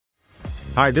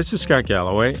Hi, this is Scott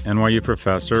Galloway, NYU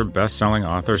professor, best-selling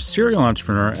author, serial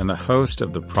entrepreneur, and the host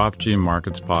of the Prop G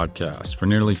Markets podcast. For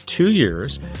nearly 2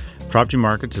 years, Prop G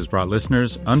Markets has brought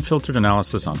listeners unfiltered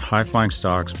analysis on high-flying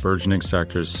stocks, burgeoning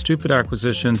sectors, stupid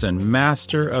acquisitions, and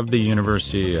master-of-the-universe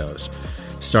CEOs.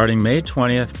 Starting May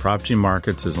 20th, Prop G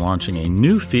Markets is launching a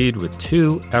new feed with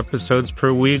 2 episodes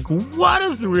per week. What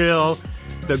a thrill!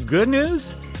 The good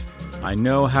news? I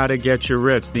know how to get you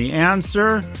rich. The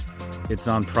answer? It's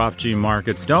on Prop G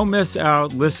Markets. Don't miss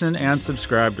out. Listen and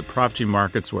subscribe to Prop G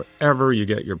Markets wherever you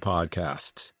get your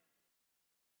podcasts.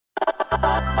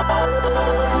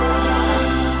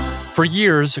 For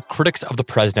years, critics of the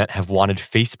president have wanted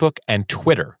Facebook and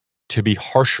Twitter to be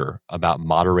harsher about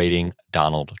moderating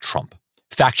Donald Trump.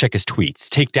 Fact check his tweets,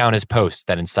 take down his posts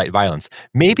that incite violence,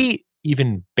 maybe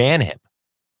even ban him.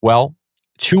 Well,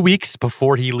 2 weeks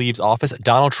before he leaves office,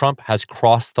 Donald Trump has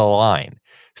crossed the line.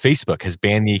 Facebook has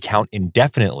banned the account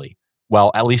indefinitely,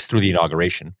 well, at least through the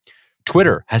inauguration.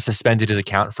 Twitter has suspended his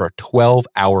account for a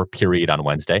 12-hour period on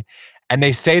Wednesday, and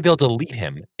they say they'll delete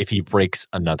him if he breaks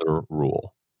another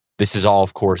rule. This is all,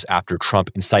 of course, after Trump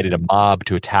incited a mob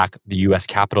to attack the U.S.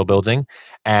 Capitol building,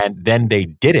 and then they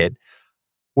did it.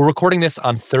 We're recording this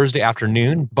on Thursday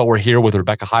afternoon, but we're here with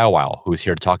Rebecca Heilweil, who's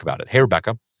here to talk about it. Hey,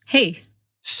 Rebecca. Hey.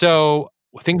 So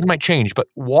things might change, but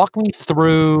walk me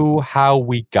through how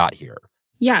we got here.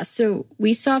 Yeah, so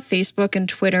we saw Facebook and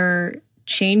Twitter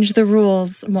change the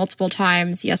rules multiple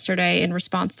times yesterday in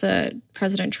response to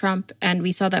President Trump, and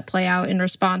we saw that play out in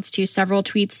response to several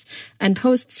tweets and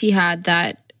posts he had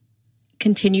that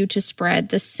continue to spread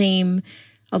the same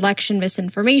election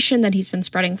misinformation that he's been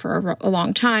spreading for a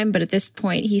long time. But at this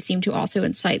point, he seemed to also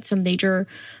incite some major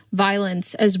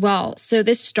violence as well. So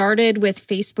this started with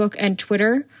Facebook and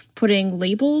Twitter putting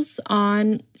labels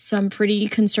on some pretty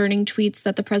concerning tweets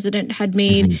that the president had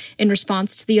made in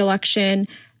response to the election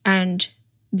and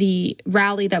the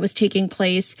rally that was taking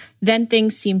place. Then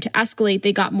things seemed to escalate.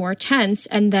 They got more tense.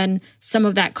 And then some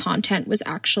of that content was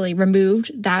actually removed.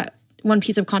 That one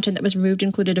piece of content that was removed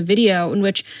included a video in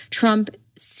which Trump,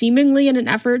 seemingly in an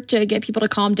effort to get people to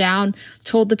calm down,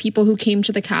 told the people who came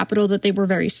to the Capitol that they were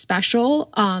very special,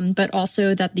 but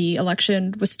also that the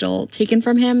election was still taken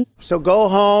from him. So go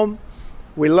home.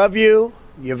 We love you.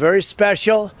 You're very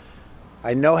special.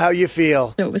 I know how you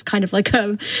feel. So it was kind of like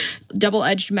a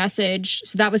double-edged message.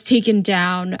 So that was taken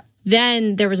down.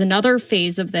 Then there was another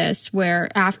phase of this where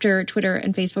after Twitter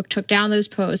and Facebook took down those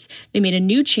posts, they made a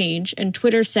new change, and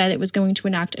Twitter said it was going to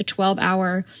enact a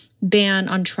 12-hour ban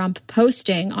on Trump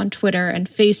posting on Twitter, and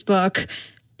Facebook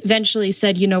eventually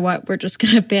said, you know what, we're just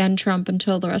going to ban Trump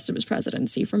until the rest of his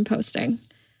presidency from posting.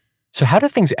 So how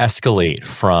did things escalate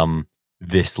from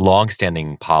this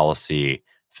longstanding policy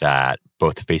that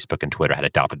both Facebook and Twitter had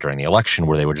adopted during the election,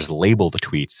 where they would just label the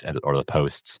tweets or the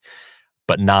posts,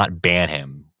 but not ban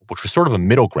him, which was sort of a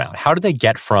middle ground? How did they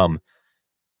get from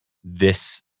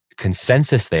this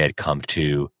consensus they had come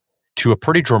to a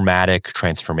pretty dramatic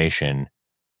transformation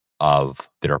of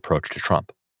their approach to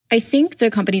Trump? I think the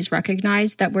companies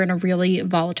recognize that we're in a really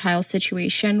volatile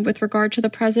situation with regard to the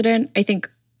president. I think,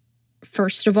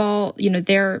 first of all,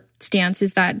 their stance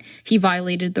is that he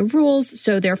violated the rules,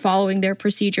 so they're following their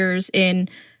procedures in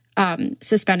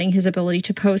suspending his ability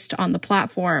to post on the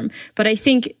platform. But I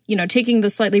think, taking the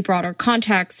slightly broader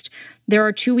context, there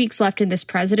are 2 weeks left in this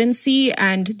presidency,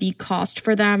 and the cost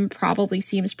for them probably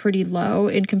seems pretty low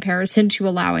in comparison to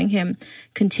allowing him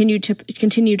continue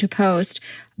to post.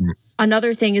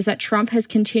 Another thing is that Trump has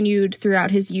continued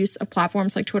throughout his use of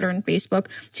platforms like Twitter and Facebook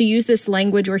to use this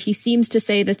language where he seems to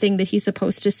say the thing that he's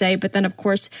supposed to say, but then, of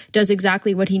course, does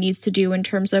exactly what he needs to do in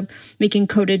terms of making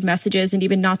coded messages and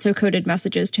even not so coded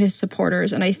messages to his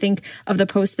supporters. And I think of the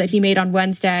post that he made on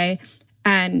Wednesday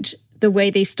and the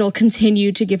way they still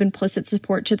continue to give implicit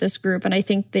support to this group. And I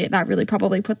think that really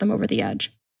probably put them over the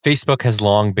edge. Facebook has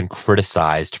long been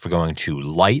criticized for going too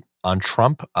light on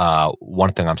Trump.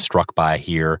 One thing I'm struck by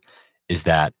here is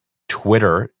that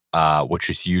Twitter, which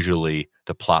is usually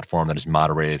the platform that has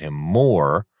moderated him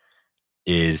more,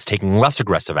 is taking less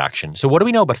aggressive action. So what do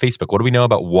we know about Facebook? What do we know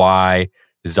about why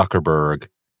Zuckerberg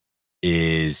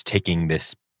is taking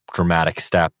this dramatic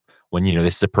step when,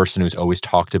 this is a person who's always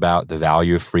talked about the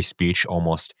value of free speech,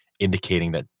 almost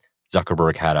indicating that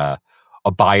Zuckerberg had a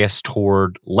bias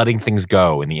toward letting things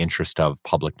go in the interest of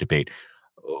public debate.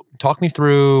 Talk me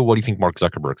through, what do you think Mark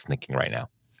Zuckerberg's thinking right now?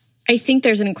 I think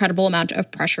there's an incredible amount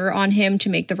of pressure on him to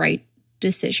make the right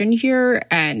decision here,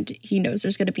 and he knows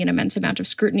there's going to be an immense amount of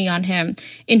scrutiny on him.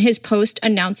 In his post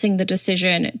announcing the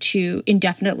decision to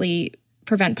indefinitely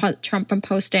prevent Trump from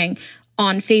posting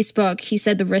on Facebook, he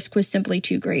said the risk was simply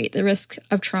too great. The risk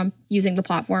of Trump using the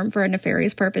platform for a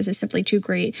nefarious purpose is simply too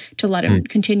great to let him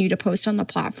continue to post on the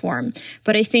platform.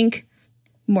 But I think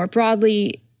more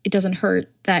broadly, it doesn't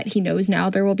hurt that he knows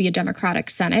now there will be a Democratic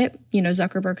Senate.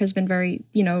 Zuckerberg has been very,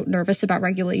 nervous about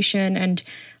regulation and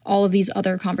all of these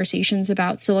other conversations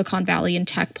about Silicon Valley and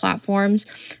tech platforms.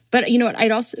 But you know what?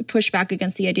 I'd also push back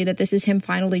against the idea that this is him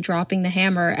finally dropping the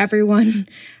hammer. Everyone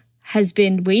has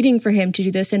been waiting for him to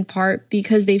do this, in part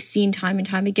because they've seen time and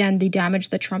time again the damage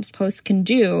that Trump's posts can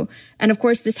do. And of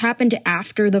course, this happened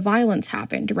after the violence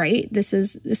happened, right? This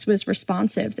was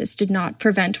responsive. This did not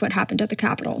prevent what happened at the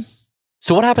Capitol.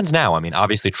 So what happens now? I mean,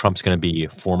 obviously, Trump's going to be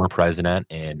former president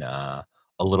in a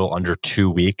little under 2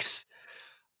 weeks.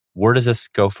 Where does this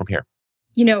go from here?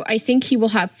 I think he will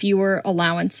have fewer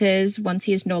allowances once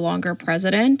he is no longer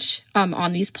president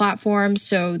on these platforms.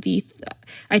 So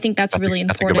I think that's really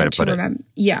important to remember.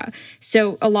 Yeah.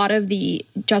 So a lot of the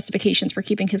justifications for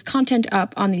keeping his content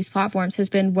up on these platforms has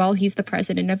been, well, he's the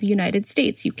president of the United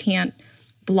States. You can't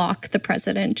block the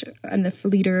president and the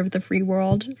leader of the free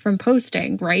world from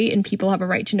posting, right? And people have a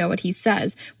right to know what he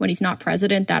says. When he's not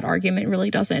president, that argument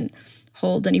really doesn't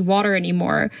hold any water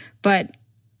anymore. But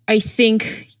I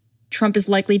think Trump is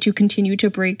likely to continue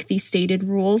to break the stated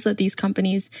rules that these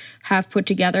companies have put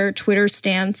together. Twitter's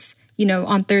stance,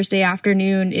 on Thursday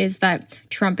afternoon is that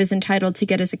Trump is entitled to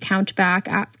get his account back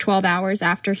 12 hours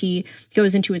after he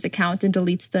goes into his account and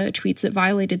deletes the tweets that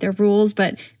violated their rules.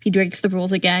 But if he breaks the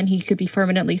rules again, he could be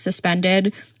permanently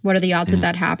suspended. What are the odds of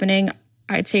that happening?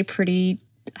 I'd say pretty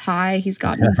high. He's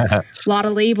gotten a lot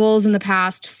of labels in the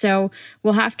past, so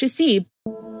we'll have to see.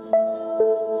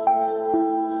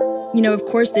 Of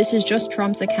course, this is just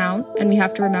Trump's account, and we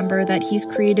have to remember that he's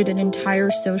created an entire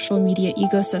social media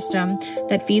ecosystem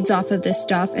that feeds off of this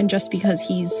stuff. And just because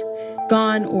he's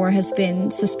gone or has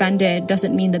been suspended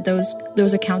doesn't mean that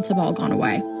those accounts have all gone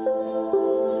away.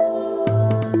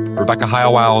 Rebecca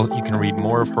Heilweil, you can read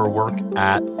more of her work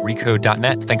at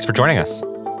recode.net. Thanks for joining us.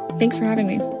 Thanks for having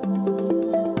me.